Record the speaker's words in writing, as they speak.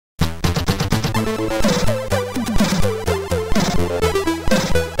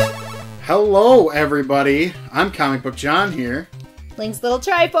Hello, everybody. I'm Comic Book John here.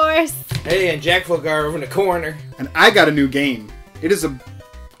 Linksliltri4ce. Hey, and Jackfelgar over in the corner. And I got a new game. It is a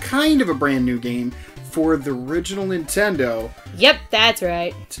kind of a brand new game for the original Nintendo. Yep, that's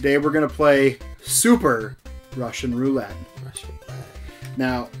right. Today we're going to play Super Russian Roulette.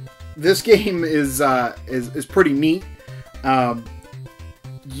 Now, this game is pretty neat.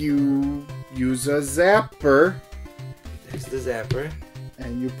 You use a zapper. There's the zapper.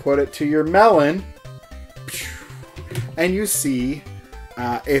 And you put it to your melon. And you see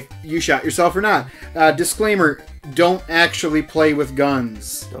if you shot yourself or not. Disclaimer, don't actually play with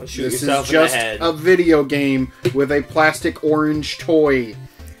guns. Don't shoot this yourself is just in the head. a video game with a plastic orange toy.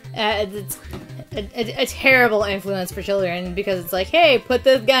 It's a terrible influence for children because it's like, hey, put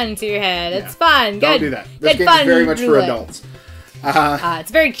this gun to your head. It's fun. Don't do that. This game is very much for adults. It's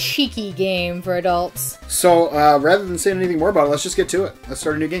a very cheeky game for adults. So, rather than saying anything more about it, let's just get to it. Let's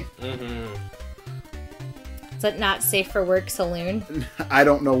start a new game. Mm-hmm. Is that not safe for work saloon? I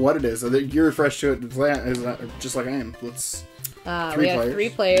don't know what it is. You're refreshed to it just like I am. Let's... we have 3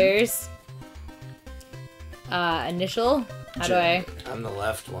 players. Initial? How do I... I'm the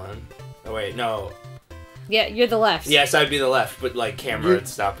left one. Oh, wait, no. Yeah, you're the left. Yes, I'd be the left, but, like, camera,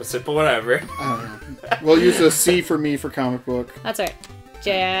 it's the opposite, but whatever. I don't know. We'll use a C for me for comic book. That's right.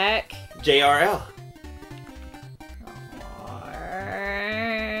 Jack. JRL.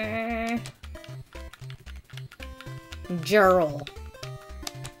 Gerald.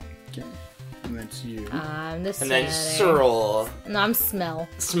 Okay. And that's you. I'm the And then Cyril. No, I'm Smell.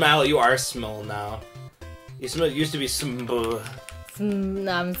 Smell, you are Smell now. You used to be Smell.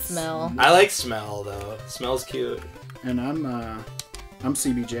 I'm Smell. I like Smell, though. Smells cute. And I'm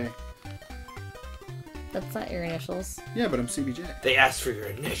CBJ. That's not your initials. Yeah, but I'm CBJ. They asked for your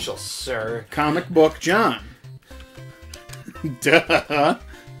initials, sir. Comic Book John. Duh.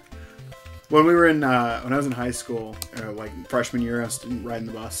 When we were in, when I was in high school, like freshman year, I was riding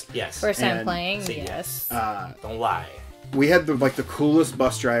the bus. Yes. First time And playing, say yes. Don't lie. We had the coolest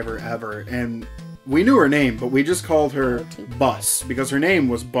bus driver ever, and we knew her name, but we just called her Bus because her name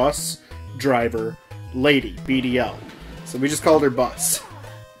was Bus Driver Lady BDL. So we just called her Bus.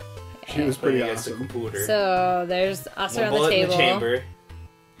 She was pretty awesome. So there's us around the table. In the chamber.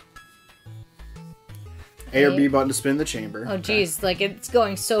 A or B button to spin the chamber. Oh jeez, like it's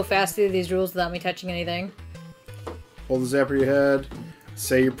going so fast through these rules without me touching anything. Hold the zapper your head,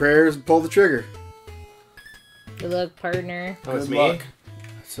 say your prayers, and pull the trigger. Good luck, partner. Oh, it's Good me? luck.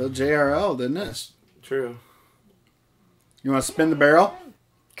 So JRL, didn't it? That's true. You want to spin the barrel?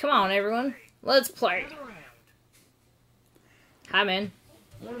 Come on, everyone. Let's play. Hi, man.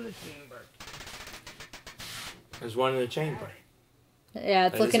 There's one in the chamber. Yeah,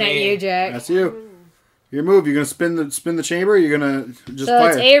 it's That looking is at me. you, Jack. That's you. Your move. You gonna spin the chamber? Or you gonna just So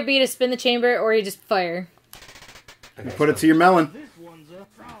fire? it's A or B to spin the chamber, or you just fire. Okay, Put it to your melon.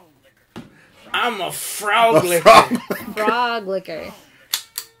 I'm a frog licker. Frog liquor.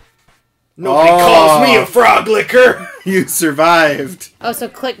 Nobody calls me a frog licker. You survived. Oh, so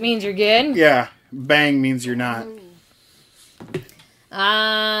click means you're good? Yeah. Bang means you're not.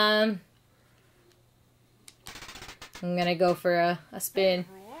 I'm gonna go for a spin.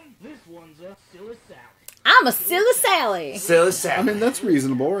 I'm a silly Sally. Silly I Sally. mean, that's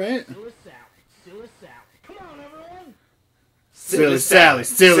reasonable, right? Silly Sally,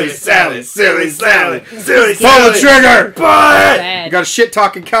 silly Sally, silly Sally, silly pull the trigger! But Bad. you got a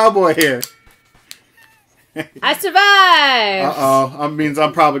shit-talking cowboy here. I survived! Uh-oh. That means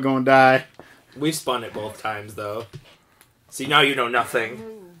I'm probably gonna die. We've spun it both times, though. See, now you know nothing.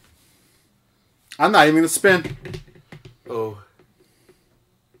 I'm not even gonna spin. Oh.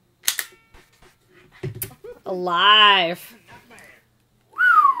 Alive.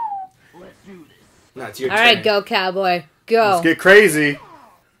 No, it's your turn. Alright, go, cowboy. Go. Let's get crazy.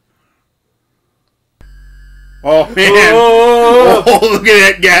 Oh, man. Oh, Oh, look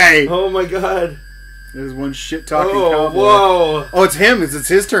at that guy. oh my god. There's one shit-talking Oh, cowboy. whoa. Oh, it's him. It's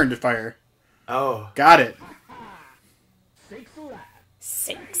his turn to fire. Oh. Got it.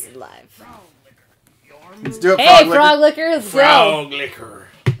 6 alive. Let's do it, Hey, Frog frog liquor, let's go. Frog licker.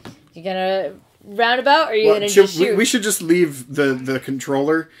 You gonna roundabout, or are you Well, gonna just shoot? we should just leave the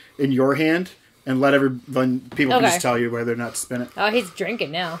controller in your hand and let people Okay. just tell you whether or not to spin it. Oh, he's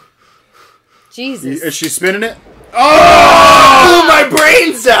drinking now. Jesus. Is she spinning it? Oh, my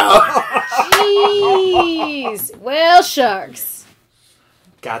brain's out. Jeez. Well, shucks.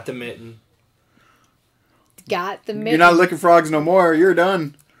 Got the mitten. Got the mitten. You're not licking frogs no more. You're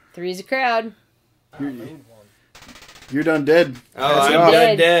done. 3's a crowd. You're done dead. Oh, Pass it I'm off.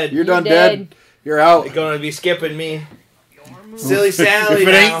 done dead. You're done dead. You're out. You're gonna be skipping me. Silly Sally If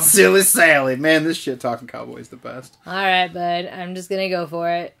it now. ain't Silly Sally. Man, this shit talking cowboy's the best. Alright, bud. I'm just gonna go for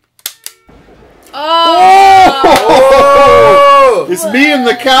it. Oh! It's me and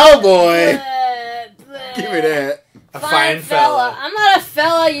the cowboy. Give me that. A fine fella. I'm not a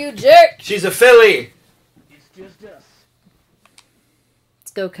fella, you jerk. She's a filly. It's just us.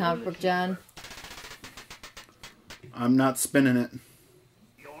 Let's go, comic book John. I'm not spinning it.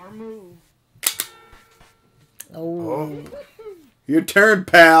 Your move. Oh. Your turn,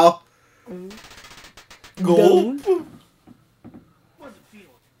 pal. Gulp. What's it feeling?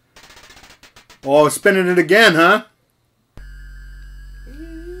 Oh, spinning it again, huh?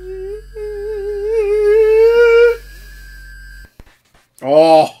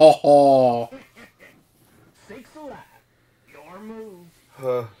 Oh, ho, ho. Sakes alive. Your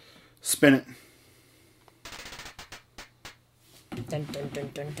move. Spin it. Dun, dun, dun,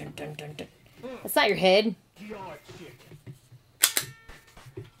 dun, dun, dun, dun, dun. That's not your head. Your chicken.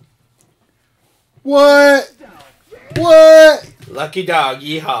 What? What? Lucky dog,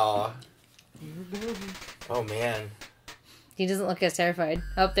 yeehaw. Oh man. He doesn't look as terrified.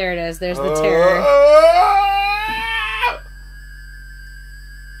 Oh, there it is. There's the terror.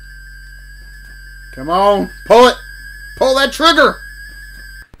 Come on. Pull it. Pull that trigger.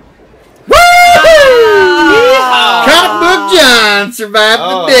 Comic Book John survived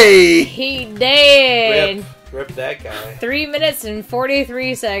the day. He did. Rip that guy. 3 minutes and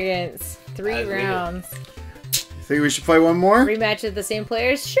 43 seconds. 3 rounds. Think we should play one more? Rematch of the same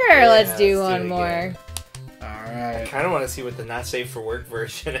players? Sure, let's do let's do one it more. again. Alright. I kind of want to see what the not safe for work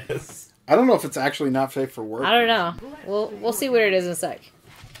version is. I don't know if it's actually not safe for work. I don't know. We'll see what it is in a sec.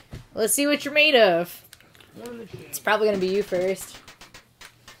 Let's see what you're made of. It's probably gonna be you first.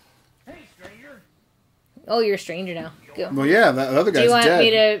 Hey, stranger. Oh, you're a stranger now. Go. Well, yeah, that other Do guy's you want dead.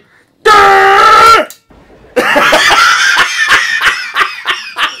 me to?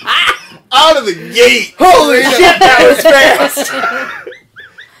 Out of the gate! Holy shit, that was fast!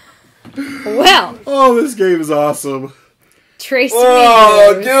 Well, Oh, this game is awesome. Trace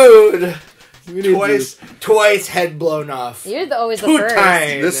Oh, me. dude! We need Twice head blown off. You're always the 2 first.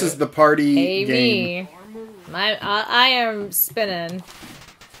 times. This is the party Hey, game. me. I am spinning.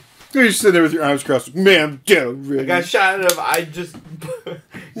 You're just sitting there with your arms crossed. Man, get ready. I got shot at him. I just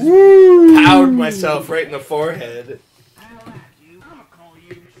Woo! powered myself right in the forehead. I'll ask you. I'ma call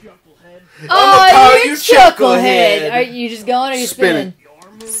you Shufflehead. I'ma call Oh, you you chucklehead. chucklehead. Are you just going or are you Spin spinning?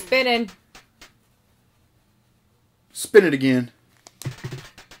 Your move. Spinning. Spin it again.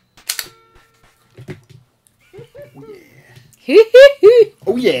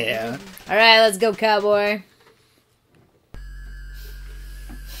 Oh, yeah. Alright, let's go, cowboy.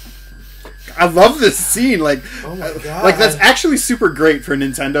 I love this scene. Like, Oh my god. like that's actually super great for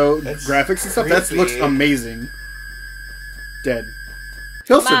Nintendo That's graphics and stuff. That creepy. looks amazing. Dead.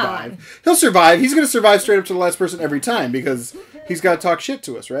 He'll Come on. survive. He'll survive. He's going to survive straight up to the last person every time because he's got to talk shit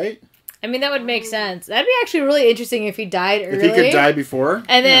to us, right? I mean, that would make sense. That'd be actually really interesting if he died early. If he could die before.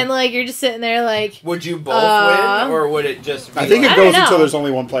 And then, like, you're just sitting there, like, Would you both win, or would it just be I think like, it I don't goes know. until there's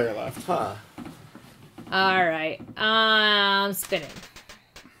only one player left. huh. alright, spinning.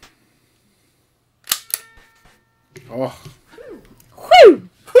 Oh. Whew!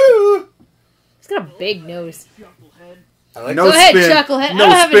 Woo! He's got a big nose. Shufflehead. I like No Go ahead, spin. chucklehead. No I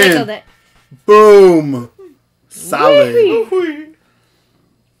don't have spin. a nickel that. Boom. Solid. Whee!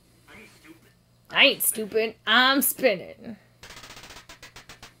 I ain't stupid. I ain't stupid. I'm spinning.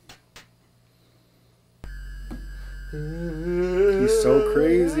 He's so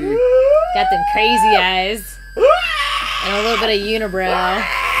crazy. Got them crazy eyes. And a little bit of unibrow.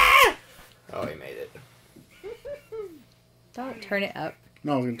 Oh, he made it. Don't turn it up.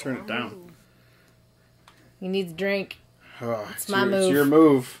 No, I was going to turn it down. You need to drink. Oh, it's my It's move. your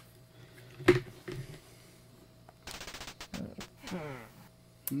move.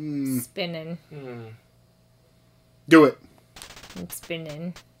 Spinning. Do it. I'm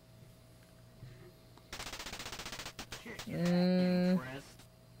spinning. Press.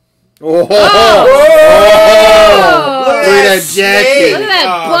 Oh! Oh! Look at that jacket. Look at that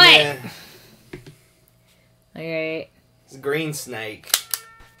Oh, butt. man. Alright. It's green snake.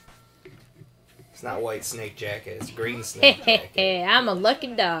 It's not white snake jacket. It's green Hey, snake hey, jacket. hey. I'm a lucky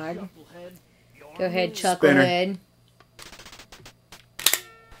dog. Shufflehead. Your Go ahead, move. chucklehead.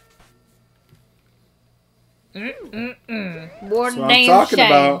 What That's a what I'm damn talking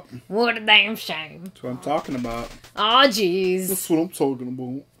shame. about. What a damn shame. That's what I'm talking about. Aw, jeez. That's what I'm talking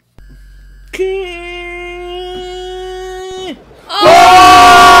about.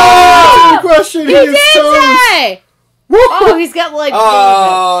 Oh! Question He is did toast. say! Oh, he's got like.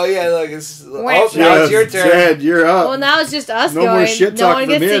 Oh, yeah, look. Now it's your turn. Jed, you're up. Well, now it's just us No going. more shit No talking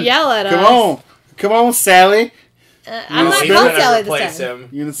one gets from to him. yell at us. Come on. Come on, Sally. I'm not He's called gonna Sally replace this time. him.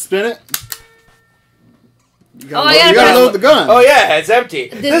 You gonna spin it? You Oh, I gotta you gotta press- load the gun. Oh, yeah, it's empty.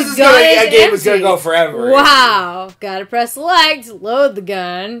 The This is gun gonna, is a game is gonna empty. go forever. Wow. Gotta press select, load the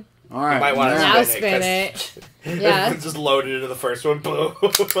gun. All right. You might want to Now spin spin it. it. Yeah. Just load it into the first one. Boom.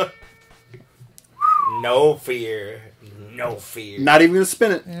 No fear. No fear. Not even gonna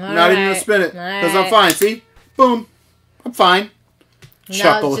spin it. Not even gonna spin it. Because I'm Alright. fine. See? Boom. I'm fine. Now it's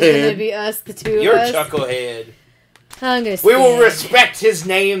just gonna Chucklehead. be us, the two You're of us. Chucklehead. I'm gonna We will spin. respect his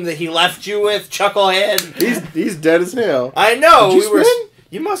name that he left you with, Chucklehead. He's dead as hell. I know. Did you spin?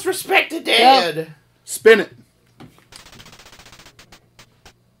 You must respect the dead. Spin it.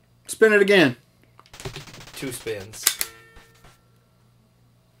 Spin it again. 2 spins.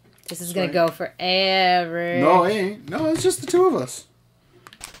 This is gonna go forever. No, it ain't. No, it's just the two of us.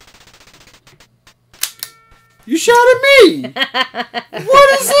 You shot at me!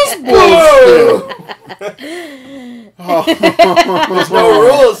 What is this bullshit? There's no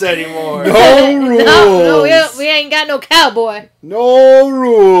rules anymore. No rules. No, we ain't got no cowboy. No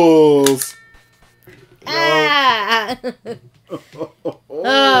rules. Ah!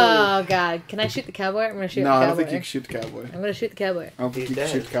 Oh god, can I shoot the cowboy? I'm gonna shoot No, the I cowboy. don't think you can shoot the cowboy. I'm gonna shoot the cowboy. I don't think you can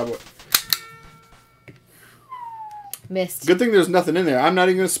He's shoot the cowboy. Missed. Good thing there's nothing in there. I'm not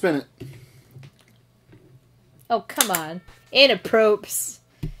even gonna spin it. Oh come on, inappropriate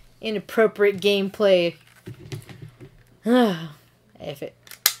gameplay. If it.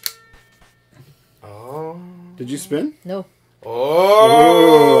 Oh. Did you spin? No.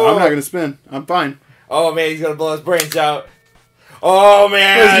 Oh, I'm not gonna spin. I'm fine. Oh man, he's gonna blow his brains out. Oh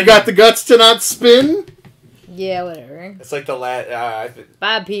man. Because you got the guts to not spin? Yeah, whatever. It's like the last.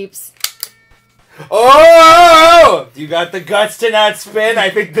 Bye, peeps. Oh! You got the guts to not spin? I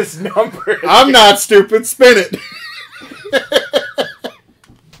think this number. I'm not stupid. Spin it.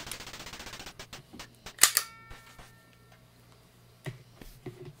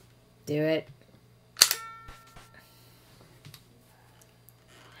 Do it.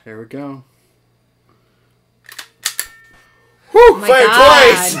 Here we go. Woo! my Fire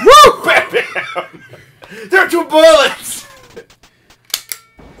God. twice! Woo! Bam, bam. There are 2 bullets!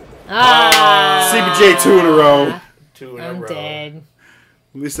 CBJ 2 in a row. 2 in a I'm row. dead.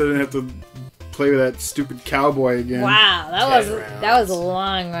 At least I didn't have to play with that stupid cowboy again. Wow, that Ten was a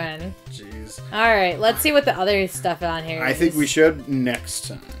long run. Jeez. All right, let's see what the other stuff on here I is. think we should next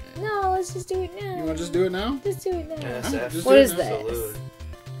time. No, let's just do it now. You want to just do it now? Just do it now. NSF. Just What do it is now. this? Salute.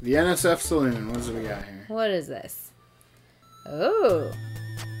 The NSF Saloon. What do we got here? What is this? Oh.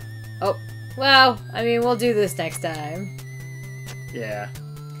 Oh. Well, I mean, we'll do this next time. Yeah.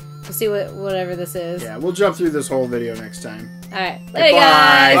 We'll see whatever this is. Yeah, we'll jump through this whole video next time. All right. Later, Bye.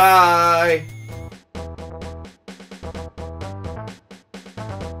 guys. Bye.